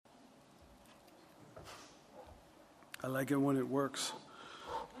I like it when it works.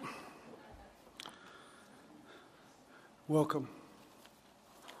 Welcome.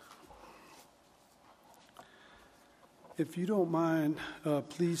 If you don't mind,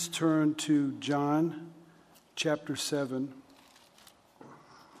 please turn to John chapter 7.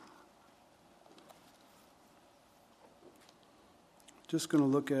 Just going to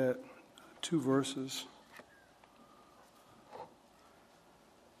look at 2 verses.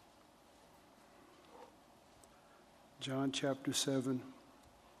 John chapter 7,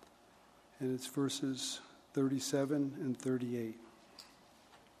 and it's verses 37 and 38.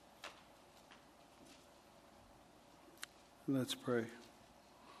 Let's pray.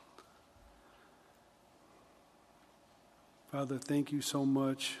 Father, thank you so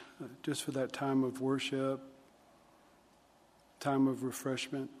much just for that time of worship, time of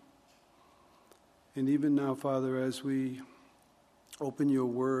refreshment. And even now, Father, as we open your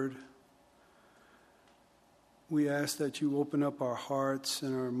word, we ask that you open up our hearts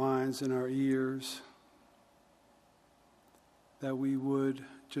and our minds and our ears, that we would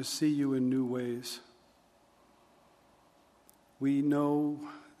just see you in new ways. We know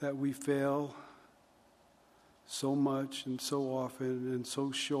that we fail so much and so often and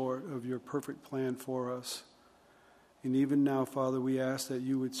so short of your perfect plan for us. And even now, Father, we ask that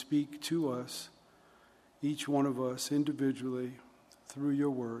you would speak to us, each one of us individually, through your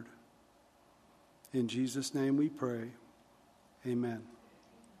word. In Jesus' name we pray. Amen.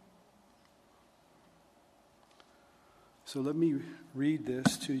 So let me read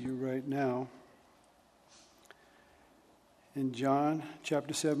this to you right now. In John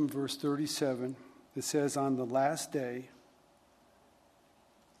chapter 7, verse 37, it says, "On the last day,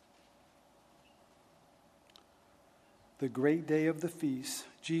 the great day of the feast,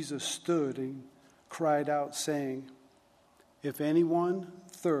 Jesus stood and cried out, saying, 'If anyone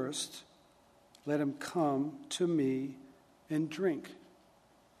thirsts, let him come to me and drink.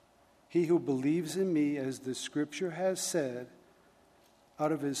 He who believes in me, as the scripture has said,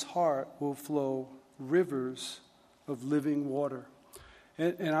 out of his heart will flow rivers of living water.'"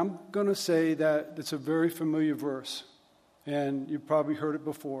 And I'm going to say that it's a very familiar verse, and you've probably heard it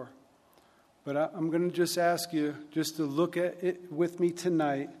before. But I'm going to just ask you just to look at it with me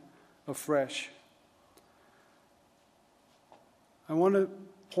tonight afresh. I want to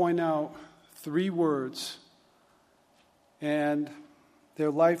point out 3 words, and they're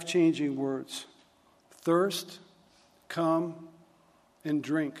life-changing words. Thirst, come, and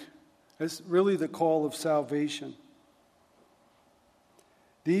drink. That's really the call of salvation.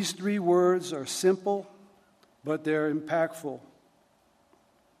 These 3 words are simple, but they're impactful.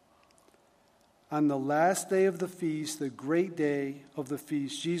 On the last day of the feast, the great day of the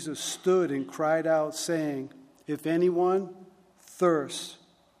feast, Jesus stood and cried out, saying, "If anyone thirsts,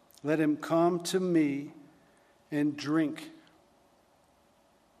 let him come to me and drink."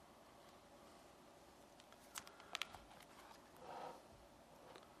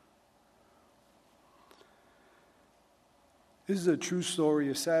 This is a true story,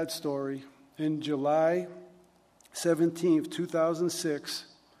 a sad story. In July 17th, 2006,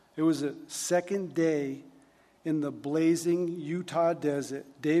 it was the second day in the blazing Utah desert.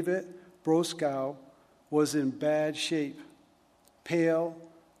 David Broskow was in bad shape, pale,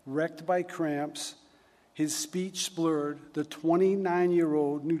 wrecked by cramps, his speech blurred. The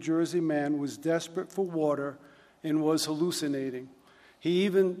 29-year-old New Jersey man was desperate for water and was hallucinating. He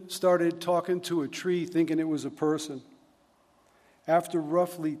even started talking to a tree, thinking it was a person. After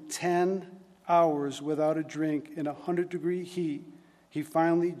roughly 10 hours without a drink in 100-degree heat, he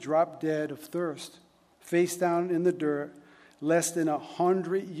finally dropped dead of thirst, face down in the dirt, less than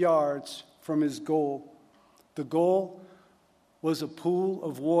 100 yards from his goal. The goal was a pool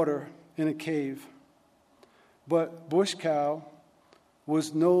of water in a cave. But Broskow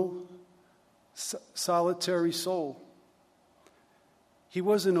was no solitary soul. He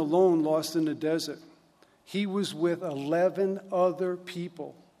wasn't alone, lost in the desert. He was with 11 other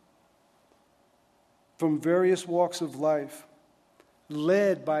people from various walks of life,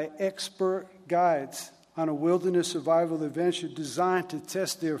 led by expert guides on a wilderness survival adventure designed to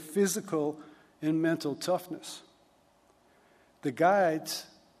test their physical and mental toughness. The guides,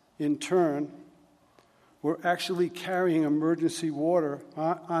 in turn, were actually carrying emergency water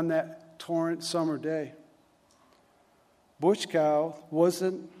on that torrent summer day. Broskow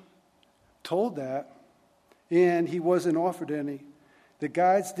wasn't told that, and he wasn't offered any. The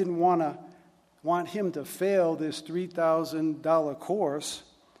guides didn't want him to fail this $3,000 course,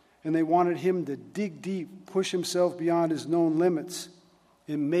 and they wanted him to dig deep, push himself beyond his known limits,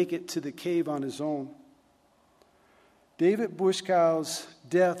 and make it to the cave on his own. David Broskow's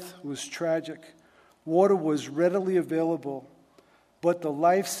death was tragic. Water was readily available, but the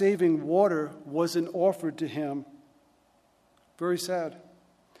life-saving water wasn't offered to him. Very sad.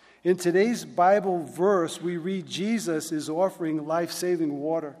 In today's Bible verse, we read Jesus is offering life-saving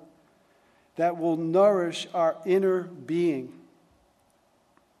water that will nourish our inner being.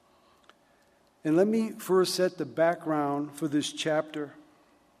 And let me first set the background for this chapter.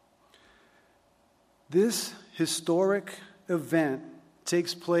 This historic event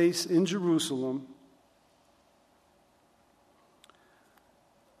takes place in Jerusalem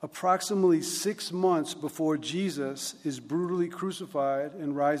approximately 6 months before Jesus is brutally crucified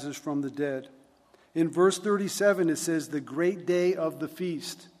and rises from the dead. In verse 37, it says, the great day of the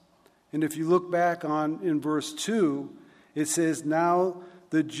feast. And if you look back in verse 2, it says, now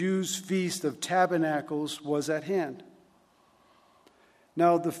the Jews' feast of tabernacles was at hand.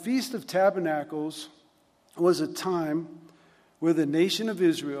 Now, the Feast of Tabernacles was a time where the nation of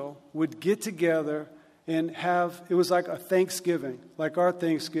Israel would get together and it was like a Thanksgiving, like our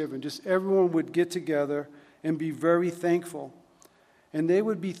Thanksgiving. Just everyone would get together and be very thankful. And they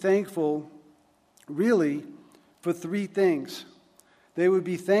would be thankful, really, for 3 things. They would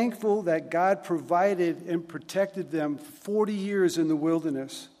be thankful that God provided and protected them 40 years in the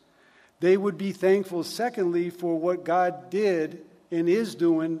wilderness. They would be thankful, secondly, for what God did and is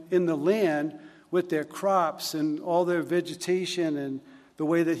doing in the land with their crops and all their vegetation and the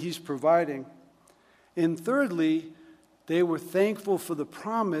way that he's providing. And thirdly, they were thankful for the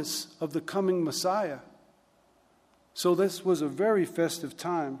promise of the coming Messiah. So this was a very festive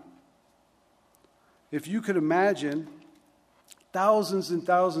time. If you could imagine, thousands and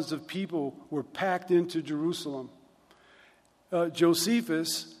thousands of people were packed into Jerusalem.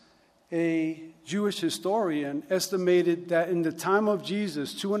 Josephus, a Jewish historian, estimated that in the time of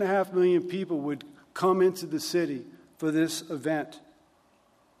Jesus, 2.5 million people would come into the city for this event.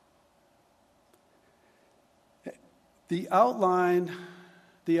 The outline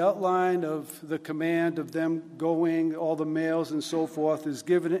of the command of them going, all the males and so forth, is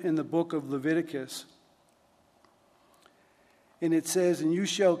given in the book of Leviticus. And it says, and you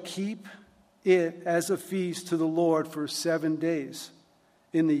shall keep it as a feast to the Lord for 7 days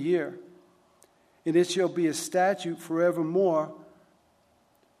in the year. And it shall be a statute forevermore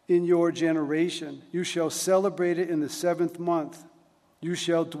in your generation. You shall celebrate it in the 7th month. You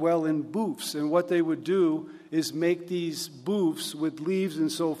shall dwell in booths. And what they would do is make these booths with leaves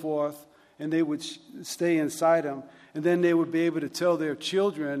and so forth, and they would stay inside them. And then they would be able to tell their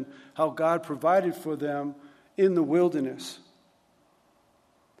children how God provided for them in the wilderness.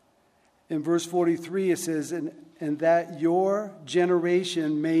 In verse 43, it says, and that your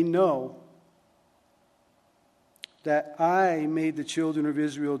generation may know that I made the children of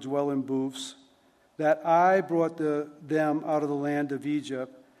Israel dwell in booths, that I brought them out of the land of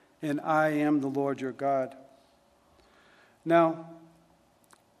Egypt, and I am the Lord your God. Now,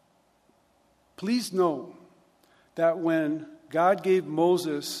 please note that when God gave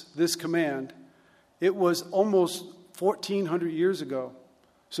Moses this command, it was almost 1,400 years ago.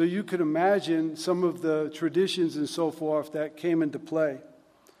 So you could imagine some of the traditions and so forth that came into play.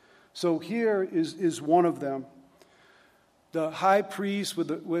 So here is one of them. The high priest with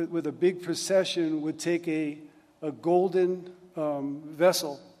a big procession would take a golden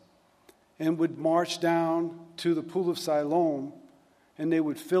vessel and would march down to the pool of Siloam, and they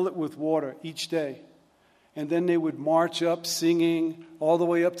would fill it with water each day. And then they would march up singing all the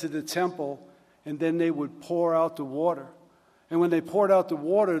way up to the temple, and then they would pour out the water. And when they poured out the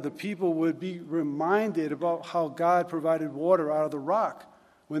water, the people would be reminded about how God provided water out of the rock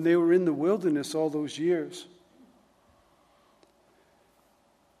when they were in the wilderness all those years.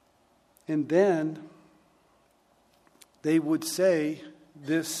 And then they would say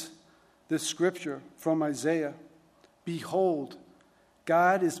this scripture from Isaiah, behold,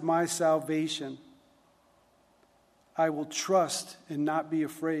 God is my salvation. I will trust and not be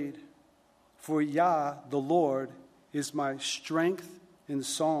afraid. For Yah, the Lord, is my strength and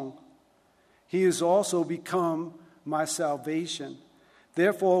song. He has also become my salvation.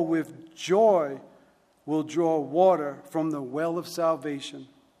 Therefore, with joy will draw water from the well of salvation.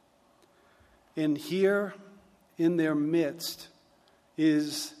 And here in their midst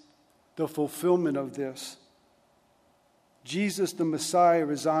is the fulfillment of this. Jesus, the Messiah,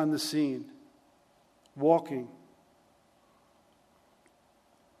 is on the scene, walking.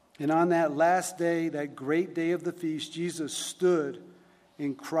 And on that last day, that great day of the feast, Jesus stood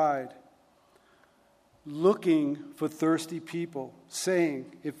and cried, looking for thirsty people, saying,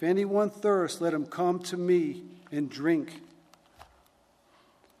 if anyone thirsts, let him come to me and drink.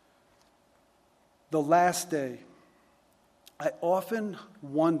 The last day, I often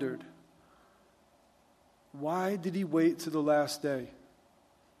wondered Why did he wait to the last day?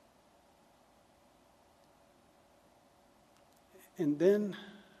 And then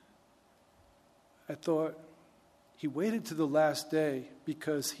I thought, he waited to the last day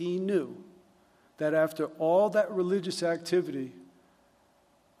because he knew that after all that religious activity,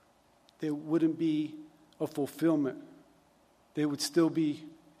 there wouldn't be a fulfillment. They would still be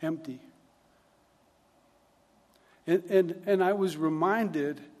empty. And I was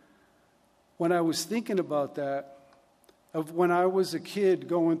reminded, when I was thinking about that, of when I was a kid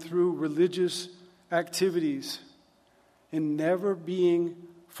going through religious activities and never being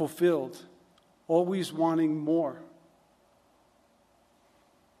fulfilled, always wanting more.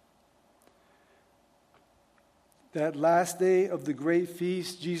 That last day of the great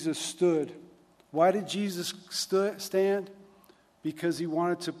feast, Jesus stood. Why did Jesus stand? Because he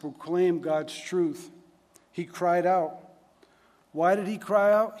wanted to proclaim God's truth. He cried out. Why did he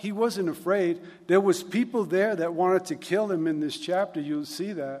cry out? He wasn't afraid. There was people there that wanted to kill him in this chapter. You'll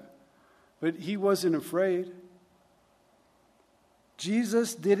see that. But he wasn't afraid.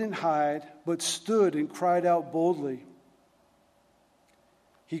 Jesus didn't hide, but stood and cried out boldly.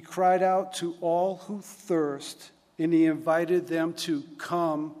 He cried out to all who thirst, and he invited them to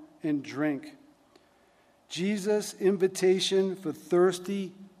come and drink. Jesus' invitation for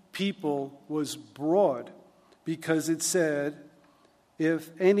thirsty people was broad because it said, if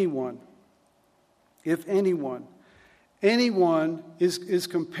anyone is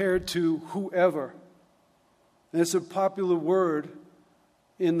compared to whoever. And it's a popular word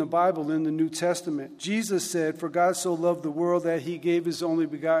in the Bible, in the New Testament. Jesus said, for God so loved the world that he gave his only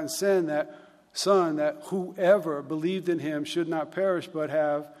begotten Son, that whoever believed in him should not perish but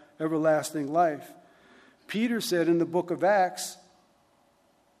have everlasting life. Peter said in the book of Acts,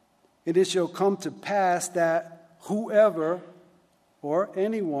 and it shall come to pass that whoever or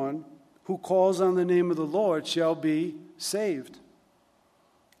anyone who calls on the name of the Lord shall be saved.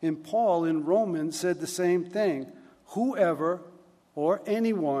 And Paul in Romans said the same thing. Whoever or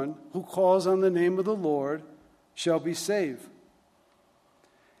anyone who calls on the name of the Lord shall be saved.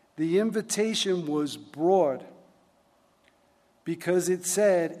 The invitation was broad because it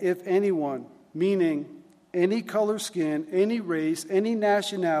said, if anyone, meaning any color skin, any race, any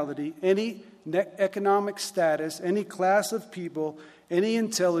nationality, any economic status, any class of people, any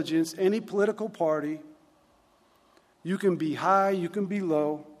intelligence, any political party. You can be high, you can be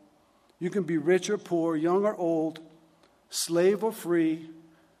low, you can be rich or poor, young or old, slave or free,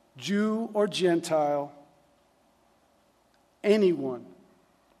 Jew or Gentile, anyone.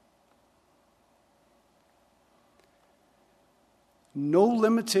 No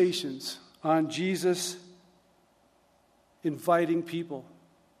limitations on Jesus inviting people,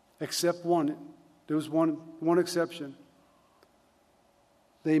 except one. There was one exception.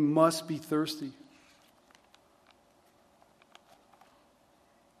 They must be thirsty.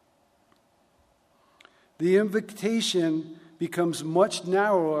 The invitation becomes much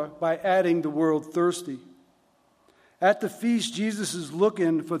narrower by adding the word thirsty. At the feast, Jesus is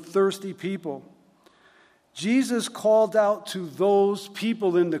looking for thirsty people. Jesus called out to those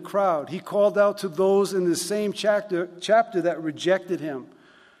people in the crowd. He called out to those in the same chapter that rejected him,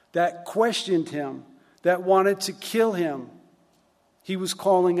 that questioned him, that wanted to kill him. He was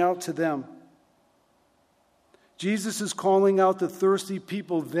calling out to them. Jesus is calling out the thirsty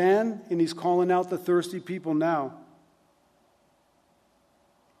people then, and he's calling out the thirsty people now.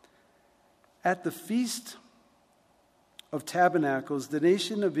 At the Feast of Tabernacles, the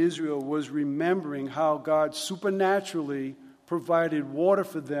nation of Israel was remembering how God supernaturally provided water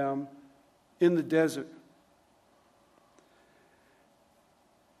for them in the desert.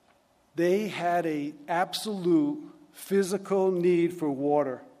 They had an absolute physical need for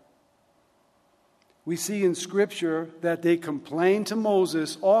water. We see in Scripture that they complained to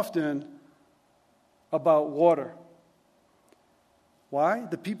Moses often about water. Why?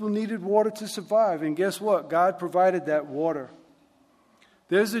 The people needed water to survive. And guess what? God provided that water.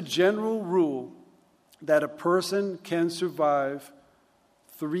 There's a general rule that a person can survive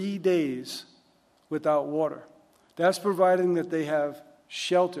 3 days without water. That's providing that they have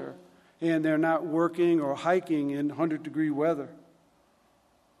shelter and they're not working or hiking in 100-degree weather.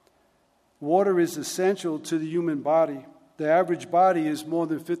 Water is essential to the human body. The average body is more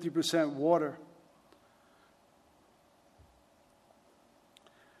than 50% water.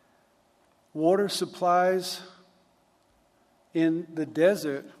 Water supplies in the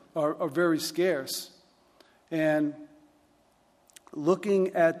desert are very scarce. And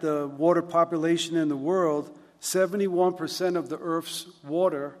looking at the water population in the world, 71% of the Earth's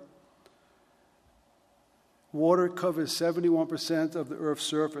water Water covers 71% of the Earth's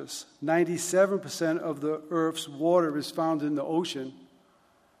surface. 97% of the Earth's water is found in the ocean.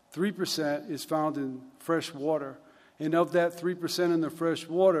 3% is found in fresh water. And of that 3% in the fresh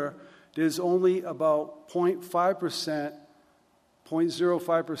water, there's only about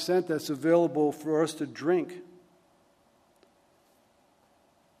 0.05% that's available for us to drink.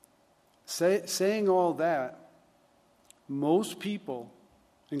 Saying all that, most people,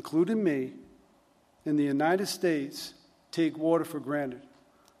 including me, in the United States, take water for granted.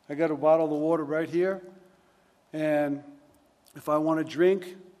 I got a bottle of water right here, and if I want to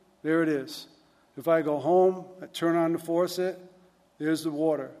drink, there it is. If I go home, I turn on the faucet, there's the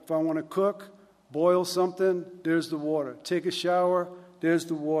water. If I want to cook, boil something, there's the water. Take a shower, there's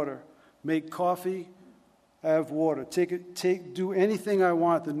the water. Make coffee, I have water. Do anything I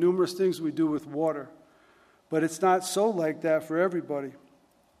want, the numerous things we do with water. But it's not so like that for everybody.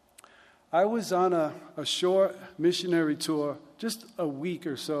 I was on a short missionary tour, just a week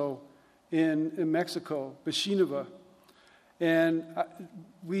or so, in Mexico, Bashinova. And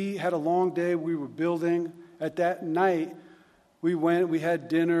we had a long day. We were building. At that night, we went, we had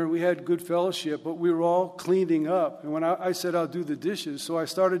dinner, we had good fellowship, but we were all cleaning up. And when I said I'll do the dishes, so I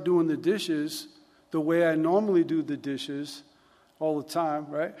started doing the dishes the way I normally do the dishes all the time,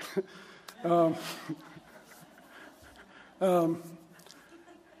 right?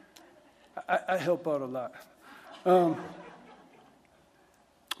 I help out a lot.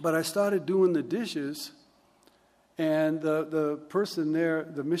 But I started doing the dishes, and the person there,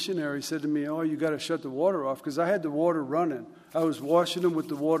 the missionary, said to me, "Oh, you got to shut the water off," because I had the water running. I was washing them with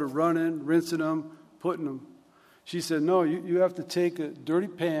the water running, rinsing them, putting them. She said, "No, you have to take a dirty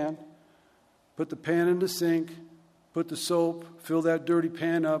pan, put the pan in the sink, put the soap, fill that dirty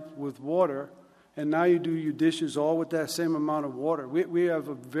pan up with water, and now you do your dishes all with that same amount of water." We have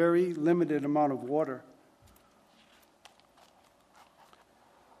a very limited amount of water.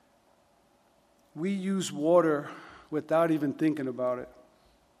 We use water without even thinking about it.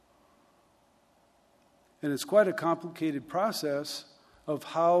 And it's quite a complicated process of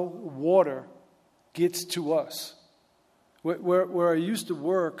how water gets to us. Where I used to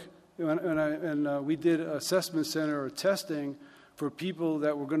work, and we did assessment center or testing for people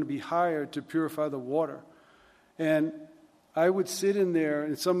that were going to be hired to purify the water. And I would sit in there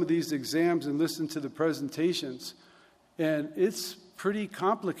in some of these exams and listen to the presentations. And it's pretty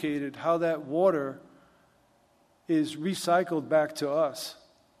complicated how that water is recycled back to us.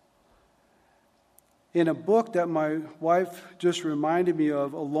 In a book that my wife just reminded me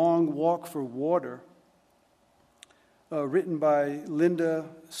of, A Long Walk for Water, written by Linda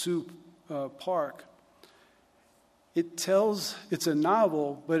Sue Park, it's a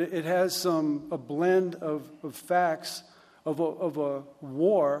novel, but it has a blend of facts of a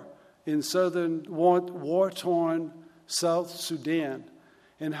war in war-torn South Sudan,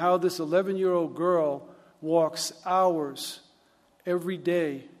 and how this 11-year-old girl walks hours every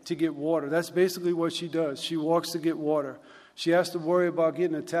day to get water. That's basically what she does. She walks to get water. She has to worry about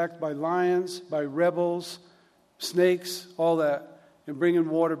getting attacked by lions, by rebels, snakes, all that, and bringing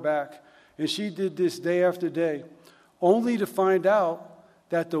water back. And she did this day after day, only to find out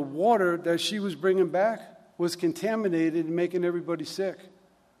that the water that she was bringing back was contaminated and making everybody sick.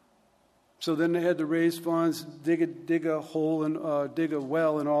 So then they had to raise funds, dig a hole, and dig a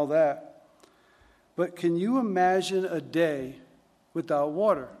well and all that. But can you imagine a day without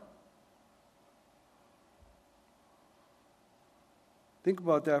water? Think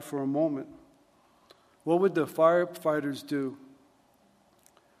about that for a moment. What would the firefighters do?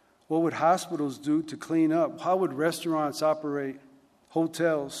 What would hospitals do to clean up? How would restaurants operate?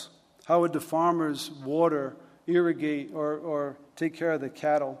 Hotels? How would the farmers water, irrigate, or take care of the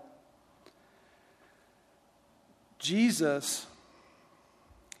cattle? Jesus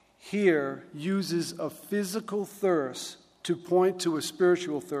here uses a physical thirst to point to a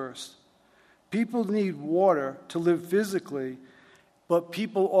spiritual thirst. People need water to live physically, but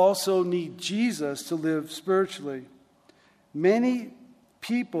people also need Jesus to live spiritually. Many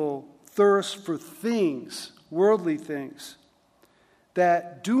people thirst for things, worldly things,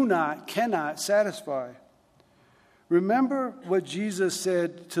 that cannot satisfy. Remember what Jesus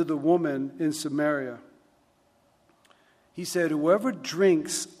said to the woman in Samaria. He said, "Whoever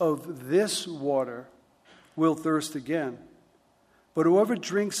drinks of this water will thirst again. But whoever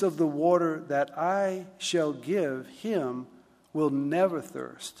drinks of the water that I shall give him will never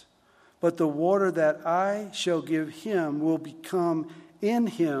thirst. But the water that I shall give him will become in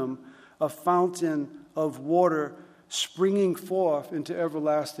him a fountain of water springing forth into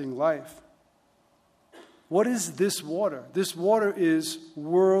everlasting life." What is this water? This water is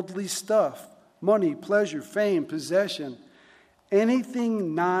worldly stuff, money, pleasure, fame, possession,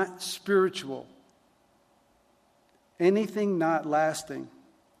 anything not spiritual, anything not lasting.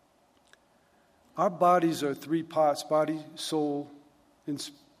 Our bodies are three parts: body, soul, and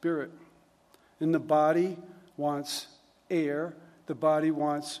spirit. And the body wants air, the body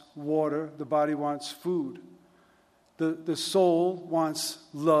wants water, the body wants food. The soul wants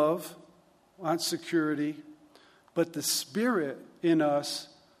love, wants security, but the spirit in us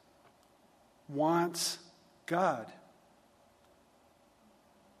wants God.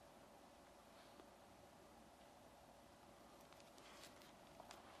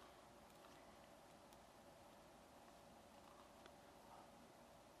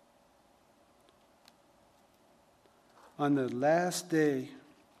 On the last day,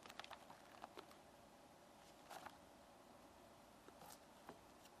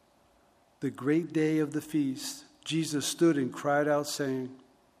 the great day of the feast, Jesus stood and cried out, saying,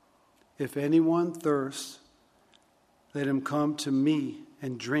 "If anyone thirsts, let him come to me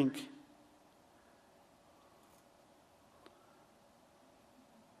and drink."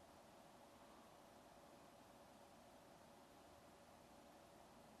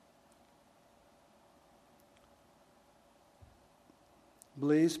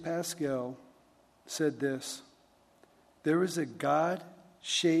 Blaise Pascal said this: "There is a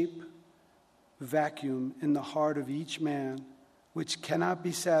God-shaped vacuum in the heart of each man which cannot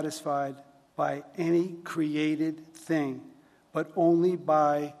be satisfied by any created thing, but only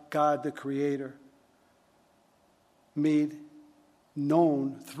by God the Creator, made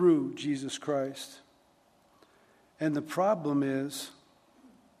known through Jesus Christ." And the problem is,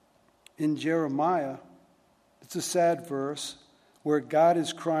 in Jeremiah, it's a sad verse, where God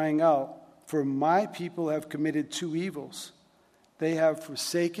is crying out, "For my people have committed two evils. They have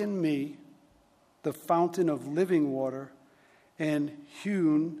forsaken me, the fountain of living water, and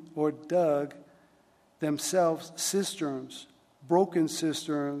hewn or dug themselves cisterns, broken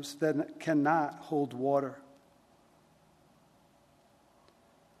cisterns that cannot hold water."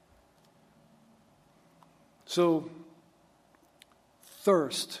 So,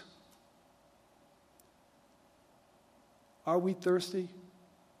 thirst. Are we thirsty?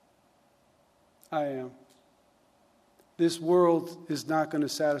 I am. This world is not going to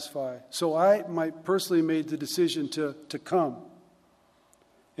satisfy. So I personally made the decision to come.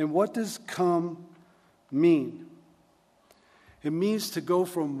 And what does come mean? It means to go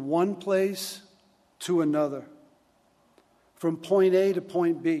from one place to another, from point A to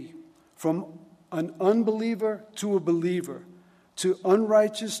point B, from an unbeliever to a believer, to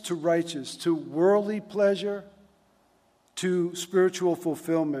unrighteous to righteous, to worldly pleasure to spiritual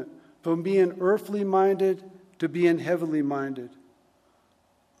fulfillment, from being earthly minded to being heavenly minded.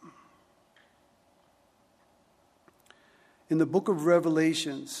 In the book of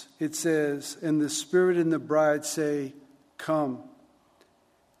Revelations, it says, "And the Spirit and the bride say, 'Come.'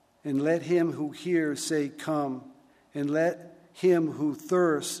 And let him who hears say, 'Come.' And let him who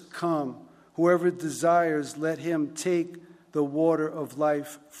thirsts come. Whoever desires, let him take the water of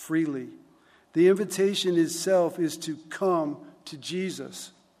life freely." The invitation itself is to come to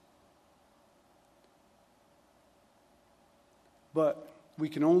Jesus. But we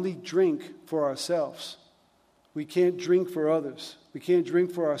can only drink for ourselves. We can't drink for others. We can't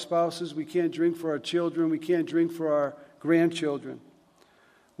drink for our spouses. We can't drink for our children. We can't drink for our grandchildren.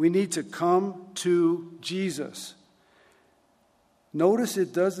 We need to come to Jesus. Notice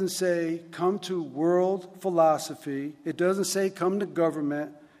it doesn't say come to world philosophy. It doesn't say come to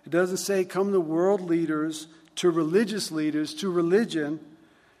government. It doesn't say come to world leaders, to religious leaders, to religion,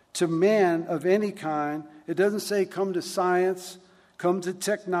 to man of any kind. It doesn't say come to science, come to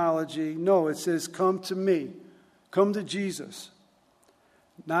technology. No, it says come to me. Come to Jesus.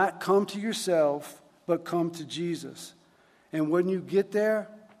 Not come to yourself, but come to Jesus. And when you get there,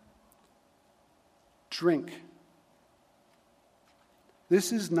 drink.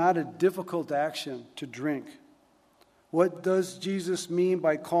 This is not a difficult action to drink. What does Jesus mean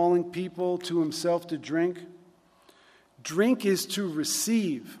by calling people to himself to drink? Drink is to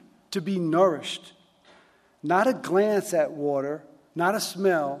receive, to be nourished. Not a glance at water, not a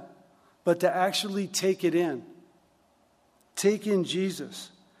smell, but to actually take it in. Take in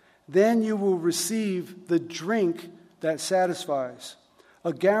Jesus. Then you will receive the drink that satisfies,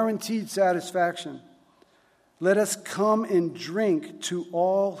 a guaranteed satisfaction. Let us come and drink. To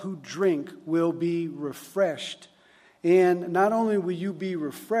all who drink will be refreshed. And not only will you be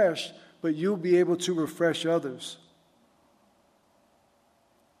refreshed, but you'll be able to refresh others.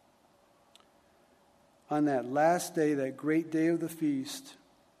 On that last day, that great day of the feast,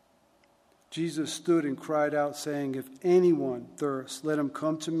 Jesus stood and cried out, saying, "If anyone thirsts, let him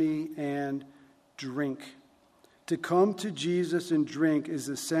come to me and drink. To come to Jesus and drink is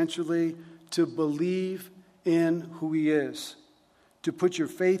essentially to believe in who he is, to put your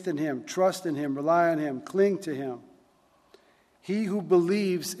faith in him, trust in him, rely on him, cling to him. He who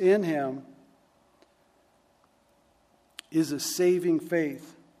believes in him is a saving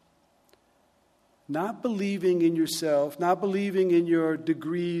faith. Not believing in yourself, not believing in your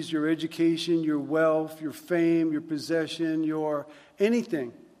degrees, your education, your wealth, your fame, your possession, your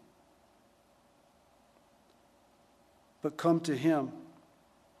anything. But come to him.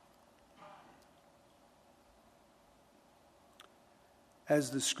 As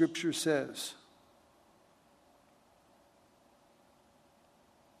the scripture says.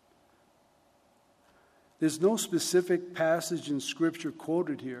 There's no specific passage in scripture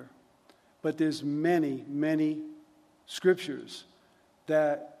quoted here, but there's many, many scriptures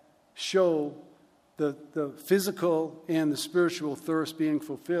that show the physical and the spiritual thirst being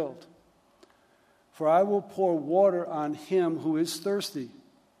fulfilled. For I will pour water on him who is thirsty,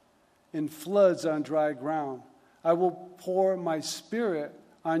 and floods on dry ground. I will pour my spirit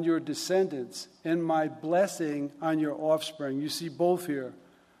on your descendants, and my blessing on your offspring. You see both here,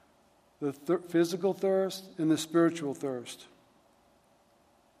 the physical thirst and the spiritual thirst.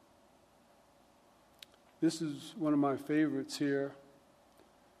 This is one of my favorites here.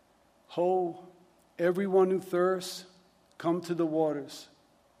 Ho, everyone who thirsts, come to the waters.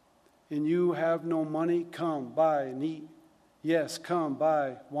 And you have no money, come, buy and eat. Yes, come,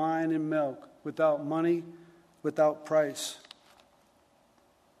 buy wine and milk, without money, without price.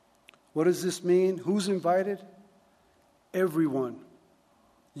 What does this mean? Who's invited? Everyone.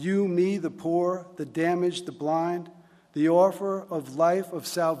 You, me, the poor, the damaged, the blind. The offer of life, of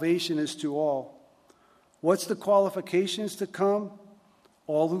salvation is to all. What's the qualifications to come?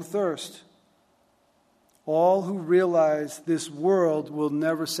 All who thirst. All who realize this world will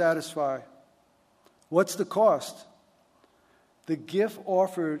never satisfy. What's the cost? The gift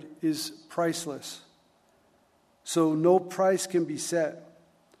offered is priceless, so no price can be set.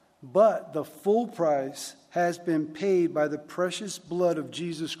 But the full price has been paid by the precious blood of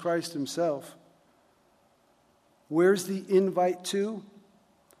Jesus Christ himself. Where's the invite to?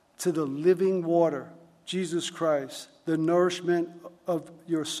 To the living water, Jesus Christ, the nourishment of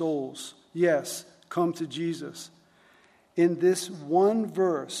your souls. Yes, come to Jesus. In this one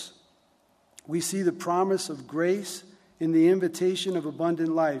verse, we see the promise of grace in the invitation of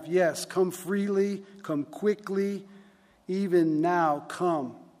abundant life. Yes, come freely, come quickly, even now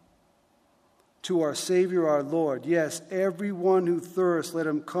come to our Savior, our Lord. Yes, everyone who thirsts, let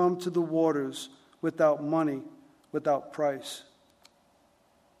him come to the waters without money, without price.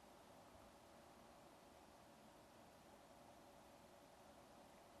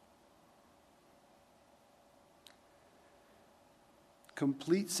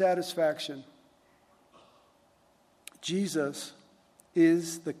 Complete satisfaction. Jesus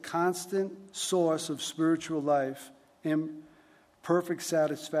is the constant source of spiritual life and perfect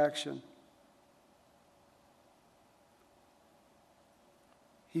satisfaction.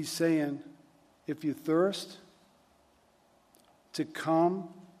 He's saying, if you thirst, to come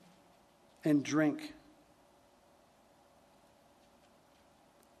and drink.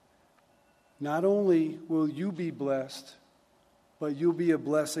 Not only will you be blessed, but you'll be a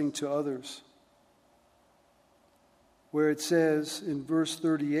blessing to others. Where it says in verse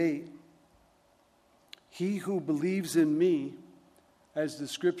 38, he who believes in me, as the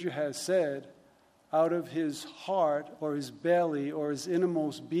scripture has said, out of his heart or his belly or his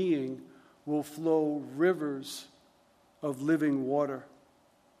innermost being will flow rivers of living water.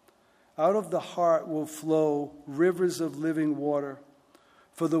 Out of the heart will flow rivers of living water.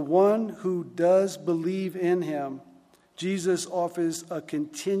 For the one who does believe in him, Jesus offers a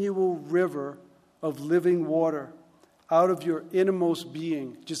continual river of living water out of your innermost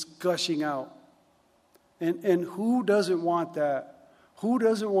being, just gushing out. And who doesn't want that? Who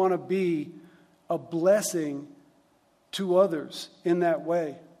doesn't want to be a blessing to others in that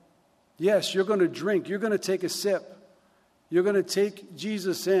way? Yes, you're going to drink. You're going to take a sip. You're going to take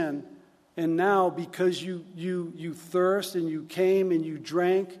Jesus in. And now, because you thirst and you came and you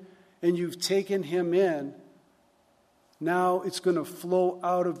drank and you've taken him in, now it's going to flow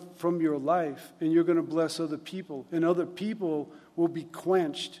out from your life, and you're going to bless other people. And other people will be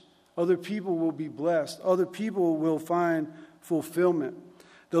quenched. Other people will be blessed. Other people will find fulfillment.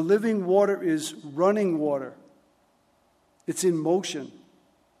 The living water is running water. It's in motion.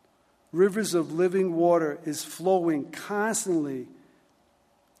 Rivers of living water is flowing constantly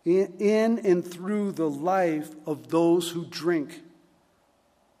in and through the life of those who drink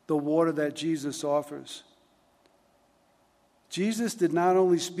the water that Jesus offers. Jesus did not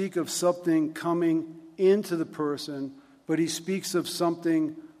only speak of something coming into the person, but he speaks of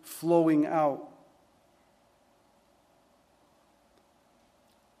something flowing out.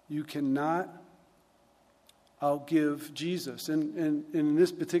 You cannot outgive Jesus. And in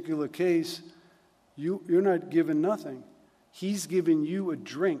this particular case, you're not given nothing. He's given you a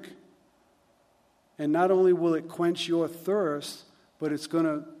drink. And not only will it quench your thirst, but it's going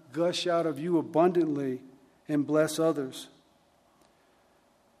to gush out of you abundantly and bless others.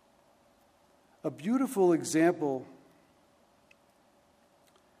 A beautiful example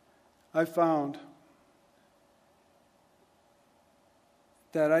I found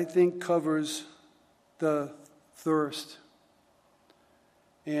that I think covers the thirst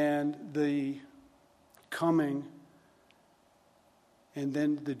and the coming and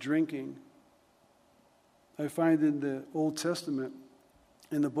then the drinking. I find in the Old Testament,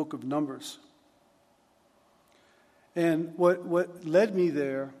 in the book of Numbers. And what led me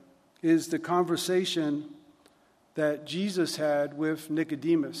there is the conversation that Jesus had with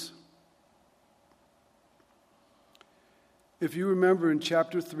Nicodemus. If you remember in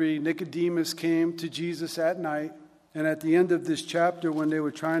chapter 3, Nicodemus came to Jesus at night, and at the end of this chapter, when they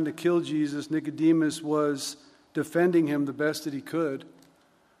were trying to kill Jesus, Nicodemus was defending him the best that he could.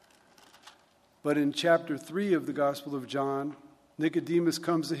 But in chapter 3 of the Gospel of John, Nicodemus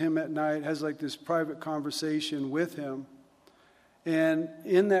comes to him at night, has like this private conversation with him. And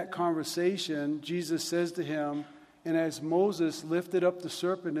in that conversation, Jesus says to him, "And as Moses lifted up the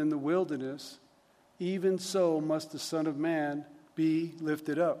serpent in the wilderness, even so must the Son of Man be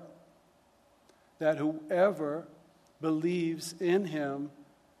lifted up, that whoever believes in him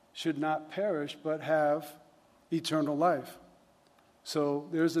should not perish but have eternal life." So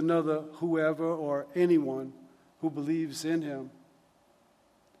there's another whoever or anyone who believes in him.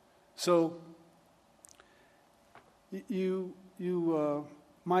 So you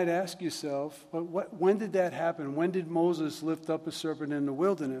might ask yourself, when did that happen? When did Moses lift up a serpent in the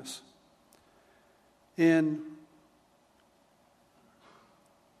wilderness? In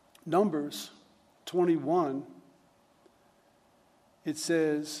Numbers 21, it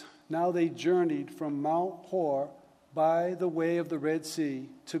says, "Now they journeyed from Mount Hor by the way of the Red Sea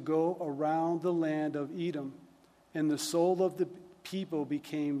to go around the land of Edom. And the soul of the people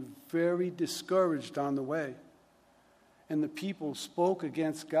became very discouraged on the way. And the people spoke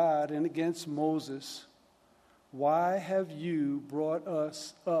against God and against Moses. 'Why have you brought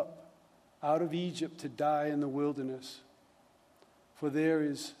us up out of Egypt to die in the wilderness? For there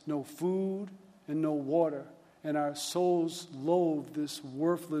is no food and no water, and our souls loathe this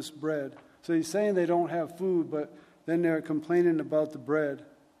worthless bread.'" So he's saying they don't have food, but then they're complaining about the bread.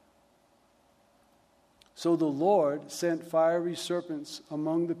 "So the Lord sent fiery serpents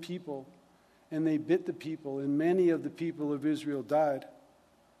among the people, and they bit the people, and many of the people of Israel died.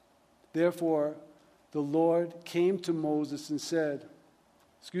 Therefore the Lord came to Moses and said,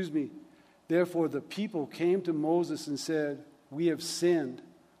 Therefore the people came to Moses and said, 'We have sinned,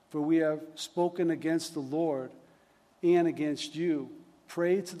 for we have spoken against the Lord and against you.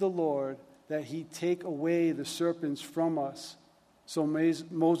 Pray to the Lord that he take away the serpents from us.' So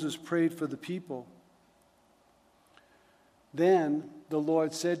Moses prayed for the people. Then the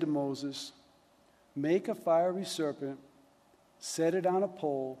Lord said to Moses, 'Make a fiery serpent, set it on a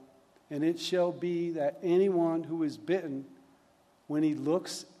pole, and it shall be that anyone who is bitten, when he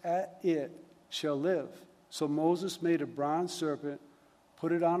looks at it, shall live.' So Moses made a bronze serpent,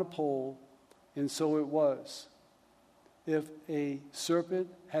 put it on a pole, and so it was. If a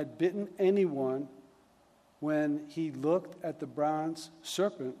serpent had bitten anyone, when he looked at the bronze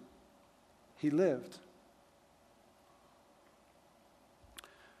serpent, he lived."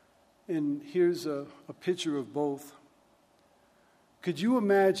 And here's a picture of both. Could you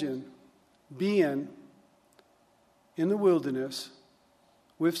imagine being in the wilderness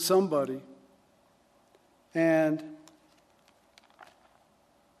with somebody and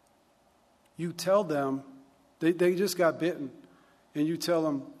you tell them, they just got bitten, and you tell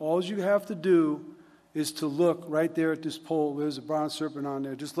them, all you have to do is to look right there at this pole. There's a bronze serpent on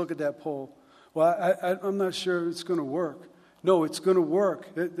there. Just look at that pole. Well, I'm not sure it's going to work. No, it's going to work.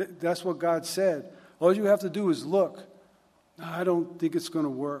 That's what God said. All you have to do is look. I don't think it's going to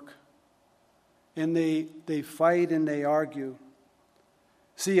work. And they fight and they argue.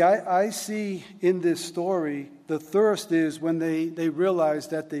 See, I see in this story, the thirst is when they realize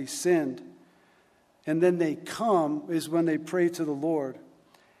that they sinned. And then they come is when they pray to the Lord.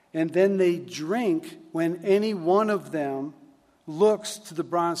 And then they drink when any one of them looks to the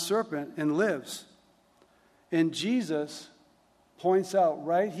bronze serpent and lives. And Jesus points out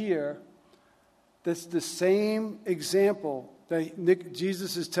right here that's the same example that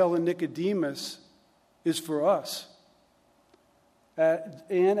Jesus is telling Nicodemus is for us.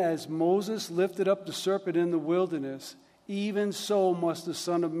 And as Moses lifted up the serpent in the wilderness, even so must the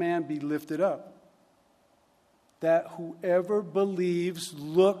Son of Man be lifted up, that whoever believes,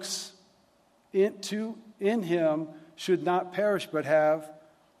 looks in him, should not perish but have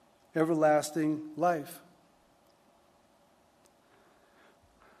everlasting life.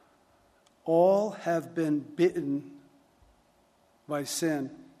 All have been bitten by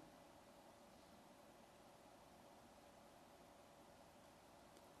sin.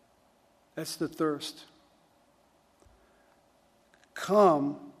 That's the thirst.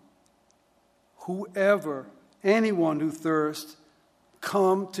 Come, whoever, anyone who thirsts,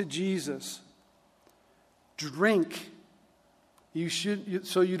 come to Jesus. Drink,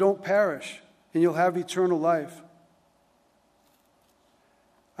 so you don't perish, and you'll have eternal life.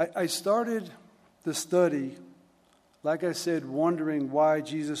 I started the study, like I said, wondering why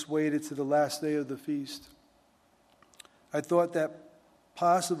Jesus waited to the last day of the feast. I thought that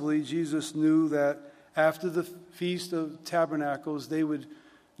possibly Jesus knew that after the Feast of Tabernacles, they would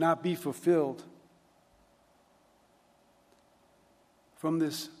not be fulfilled. From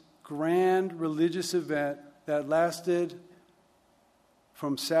this grand religious event that lasted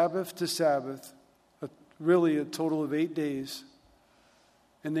from Sabbath to Sabbath, really a total of 8 days,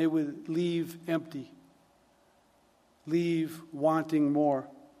 and they would leave empty, leave wanting more,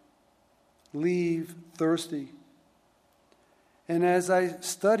 leave thirsty. And as I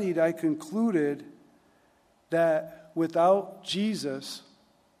studied, I concluded that without Jesus,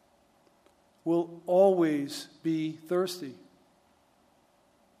 we'll always be thirsty.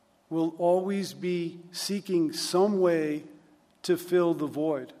 We'll always be seeking some way to fill the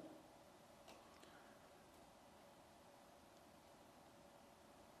void.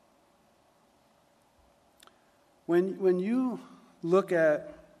 When you look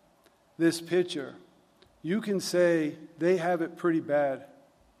at this picture, you can say they have it pretty bad.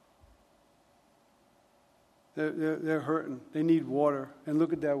 They're hurting. They need water. And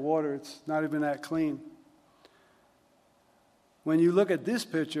look at that water. It's not even that clean. When you look at this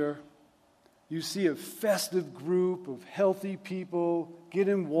picture, you see a festive group of healthy people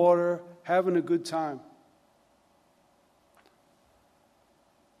getting water, having a good time.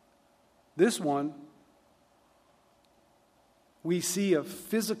 This one, we see a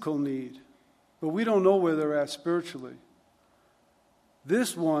physical need, but we don't know where they're at spiritually.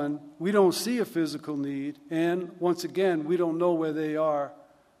 This one, we don't see a physical need, and once again, we don't know where they are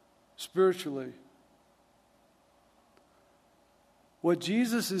spiritually. What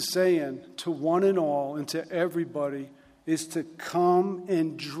Jesus is saying to one and all and to everybody is to come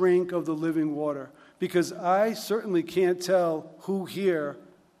and drink of the living water. Because I certainly can't tell who here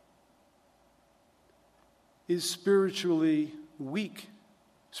is spiritually weak,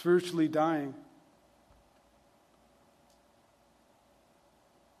 spiritually dying.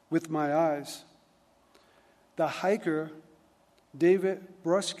 With my eyes. The hiker, David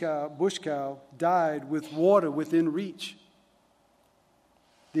Bushkow, died with water within reach.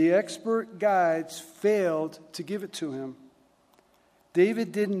 The expert guides failed to give it to him.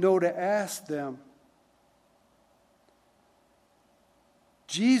 David didn't know to ask them.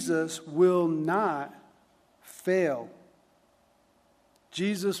 Jesus will not fail.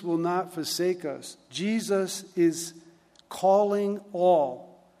 Jesus will not forsake us. Jesus is calling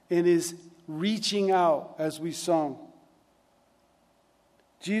all and is reaching out as we sung.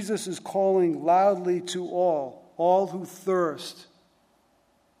 Jesus is calling loudly to all who thirst.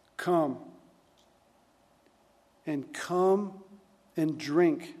 Come and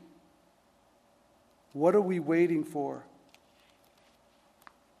drink. What are we waiting for?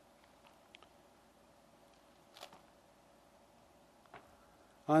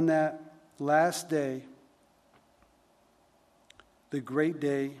 On that last day, the great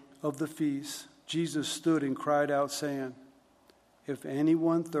day of the feast, Jesus stood and cried out, saying, "If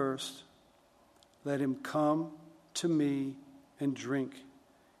anyone thirsts, let him come to me and drink.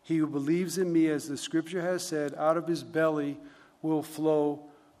 He who believes in me, as the scripture has said, out of his belly will flow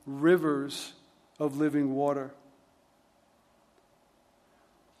rivers of living water."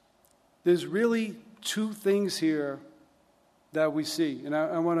 There's really two things here that we see, and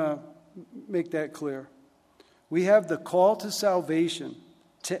I want to make that clear. We have the call to salvation.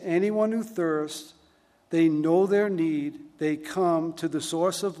 To anyone who thirsts, they know their need, they come to the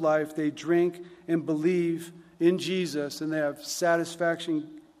source of life, they drink and believe in Jesus, and they have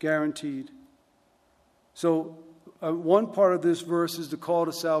satisfaction guaranteed. So one part of this verse is the call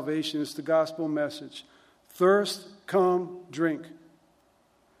to salvation. It's the gospel message. Thirst, come, drink.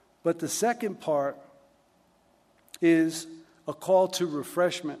 But the second part is a call to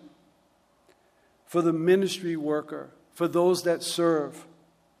refreshment for the ministry worker, for those that serve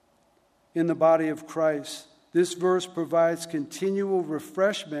in the body of Christ. This verse provides continual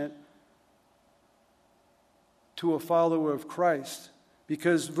refreshment to a follower of Christ,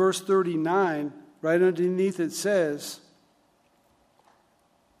 because verse 39, right underneath it says,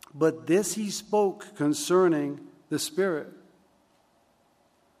 "But this he spoke concerning the Spirit,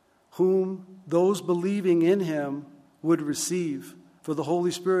 whom those believing in him would receive. For the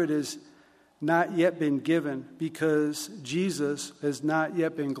Holy Spirit has not yet been given, because Jesus has not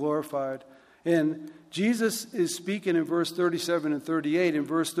yet been glorified." And Jesus is speaking in verse 37 and 38. In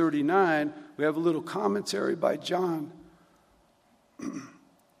verse 39, we have a little commentary by John,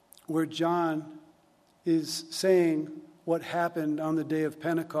 where John is saying what happened on the day of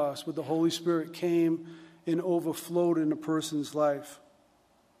Pentecost, where the Holy Spirit came and overflowed in a person's life.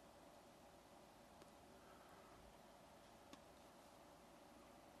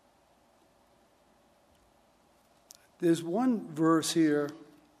 There's one verse here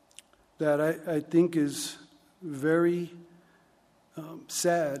that I think is very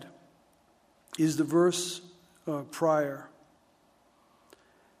sad, is the verse prior.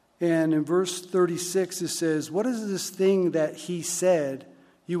 And in verse 36 it says, "What is this thing that he said,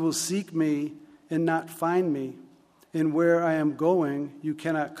 'You will seek me and not find me, and where I am going, you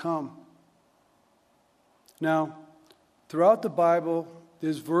cannot come'?" Now, throughout the Bible,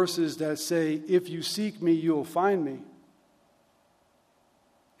 there's verses that say, "If you seek me, you'll find me.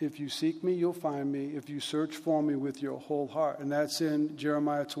 If you seek me, you'll find me. If you search for me with your whole heart." And that's in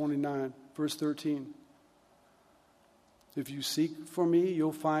Jeremiah 29, verse 13. If you seek for me,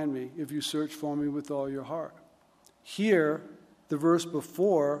 you'll find me. If you search for me with all your heart. Here, the verse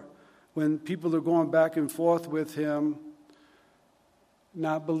before, when people are going back and forth with him,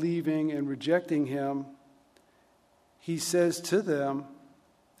 not believing and rejecting him, he says to them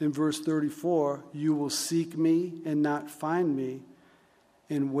in verse 34, "You will seek me and not find me.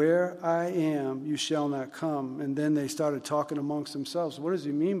 And where I am, you shall not come." And then they started talking amongst themselves. What does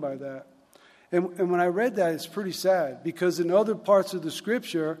he mean by that? And when I read that, it's pretty sad, because in other parts of the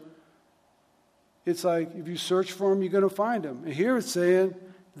scripture, it's like, if you search for him, you're going to find him. And here it's saying,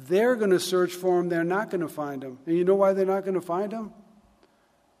 they're going to search for him, they're not going to find him. And you know why they're not going to find him?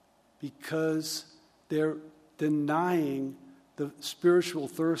 Because they're denying the spiritual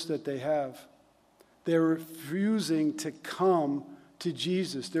thirst that they have. They're refusing to come to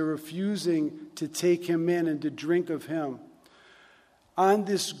Jesus. They're refusing to take him in and to drink of him. On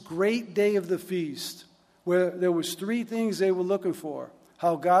this great day of the feast, where there was three things they were looking for: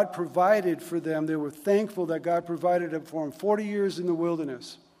 how God provided for them. They were thankful that God provided it for them 40 years in the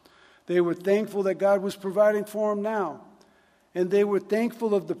wilderness. They were thankful that God was providing for them now. And they were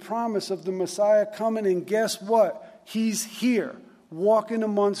thankful of the promise of the Messiah coming, and guess what? He's here, walking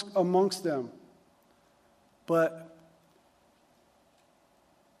amongst them. But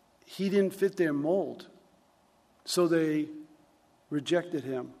he didn't fit their mold, so they rejected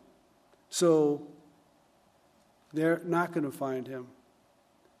him. So they're not going to find him.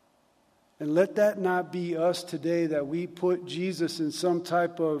 And let that not be us today, that we put Jesus in some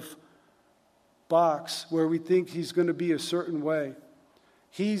type of box where we think he's going to be a certain way.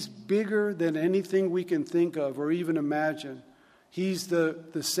 He's bigger than anything we can think of or even imagine. He's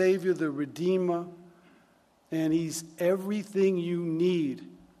the Savior, the Redeemer, and he's everything you need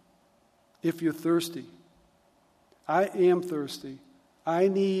if you're thirsty. I am thirsty. I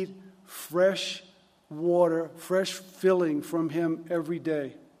need fresh water, fresh filling from him every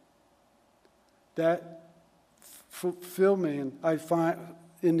day. That fulfillment I find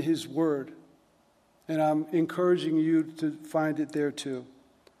in his word. And I'm encouraging you to find it there too.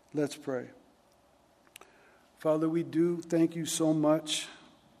 Let's pray. Father, we do thank you so much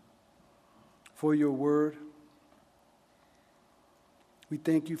for your word. We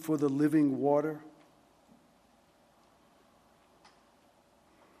thank you for the living water.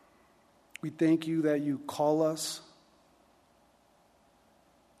 We thank you that you call us.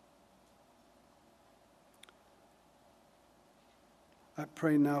 I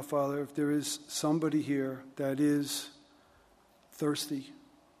pray now, Father, if there is somebody here that is thirsty,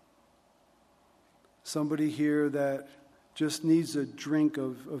 somebody here that just needs a drink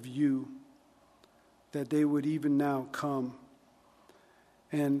of you, that they would even now come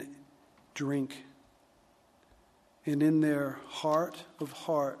and drink. And in their heart of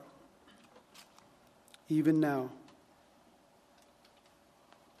heart, even now,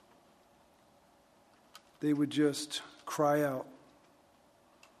 they would just cry out,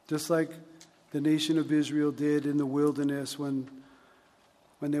 just like the nation of Israel did in the wilderness when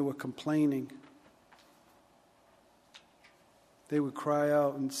they were complaining. they would cry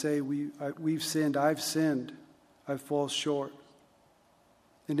out and say, we've sinned, I've sinned, I fall short.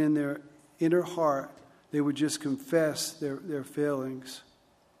 And in their inner heart, they would just confess their failings.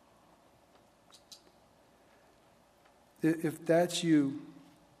 If that's you,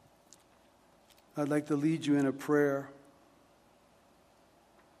 I'd like to lead you in a prayer.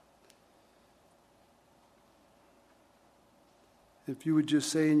 If you would just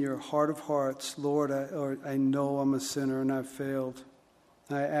say in your heart of hearts, Lord, I know I'm a sinner and I've failed.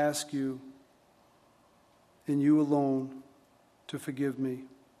 I ask you, and you alone, to forgive me.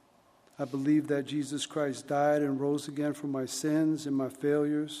 I believe that Jesus Christ died and rose again for my sins and my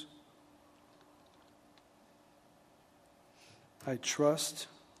failures. I trust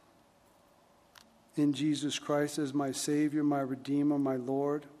in Jesus Christ as my Savior, my Redeemer, my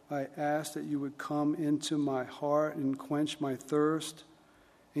Lord. I ask that you would come into my heart and quench my thirst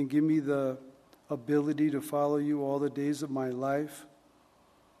and give me the ability to follow you all the days of my life.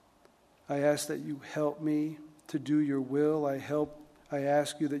 I ask that you help me to do your will. I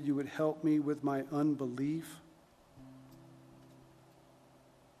ask you that you would help me with my unbelief.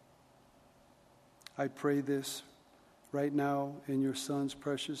 I pray this right now in your Son's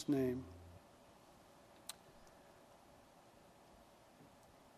precious name.